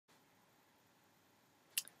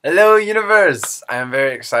Hello universe! I am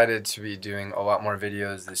very excited to be doing a lot more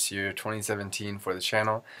videos this year, 2017, for the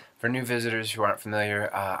channel. For new visitors who aren't familiar,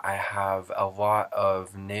 I have a lot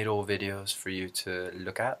of natal videos for you to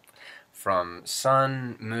look at, from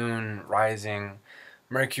Sun, Moon, Rising,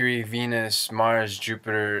 Mercury, Venus, Mars,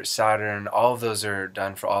 Jupiter, Saturn. All of those are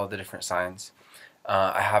done for all the different signs.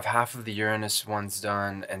 I have half of the Uranus ones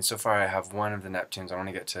done, and so far I have one of the Neptunes. I want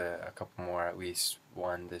to get to a couple more, at least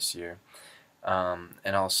one this year.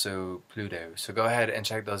 And also Pluto. So go ahead and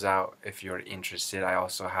check those out if you're interested. I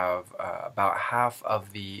also have about half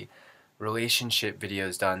of the relationship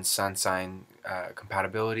videos done, sun sign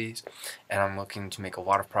compatibilities, and I'm looking to make a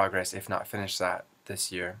lot of progress, if not finish that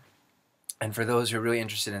this year. And for those who are really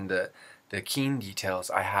interested in the keen details,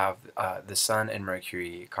 I have the Sun and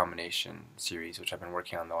Mercury combination series, which I've been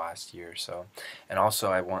working on the last year or so. And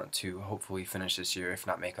also I want to hopefully finish this year, if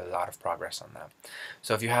not make a lot of progress on that.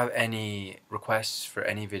 So if you have any requests for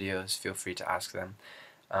any videos, feel free to ask them.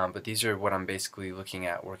 But these are what I'm basically looking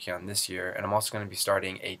at working on this year. And I'm also going to be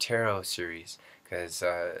starting a tarot series, because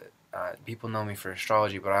people know me for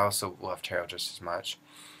astrology, but I also love tarot just as much.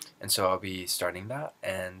 And so I'll be starting that,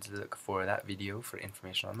 and look for that video for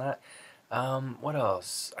information on that. What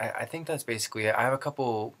else? I think that's basically it. I have a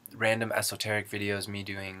couple random esoteric videos, me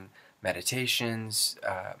doing meditations,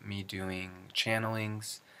 me doing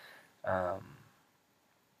channelings.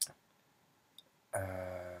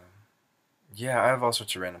 Yeah, I have all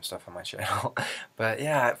sorts of random stuff on my channel. But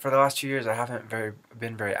yeah, for the last 2 years I haven't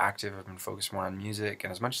been very active. I've been focused more on music,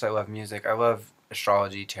 and as much as I love music, I love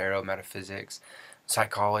astrology, tarot, metaphysics,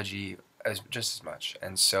 psychology just as much.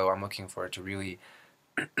 And so I'm looking forward to really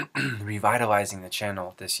revitalizing the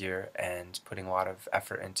channel this year and putting a lot of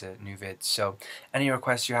effort into new vids. So any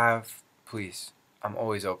requests you have, please, I'm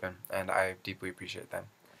always open, and I deeply appreciate them.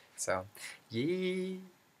 So yay,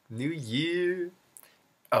 new year.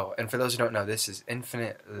 Oh, and for those who don't know, this is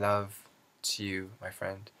infinite love to you, my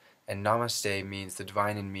friend. And namaste means the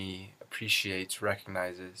divine in me appreciates,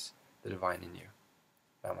 recognizes the divine in you.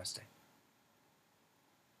 Namaste.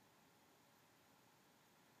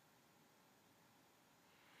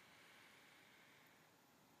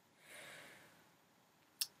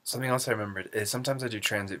 Something else I remembered is sometimes I do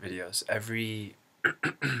transit videos. Every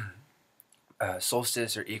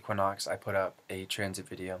solstice or equinox, I put up a transit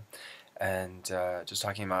video, and just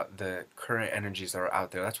talking about the current energies that are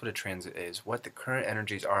out there. That's what a transit is, what the current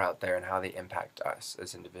energies are out there and how they impact us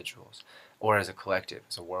as individuals, or as a collective,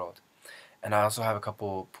 as a world. And I also have a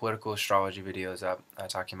couple political astrology videos up,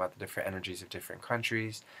 talking about the different energies of different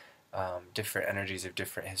countries, different energies of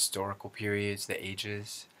different historical periods, the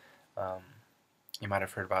ages. You might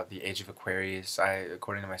have heard about the age of Aquarius.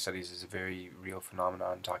 According to my studies, is a very real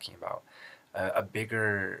phenomenon, talking about a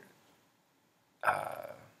bigger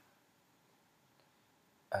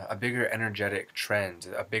energetic trend,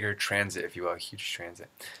 a bigger transit, if you will, a huge transit.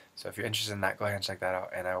 So if you're interested in that, go ahead and check that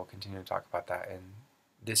out, and I will continue to talk about that in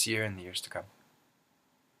this year and the years to come.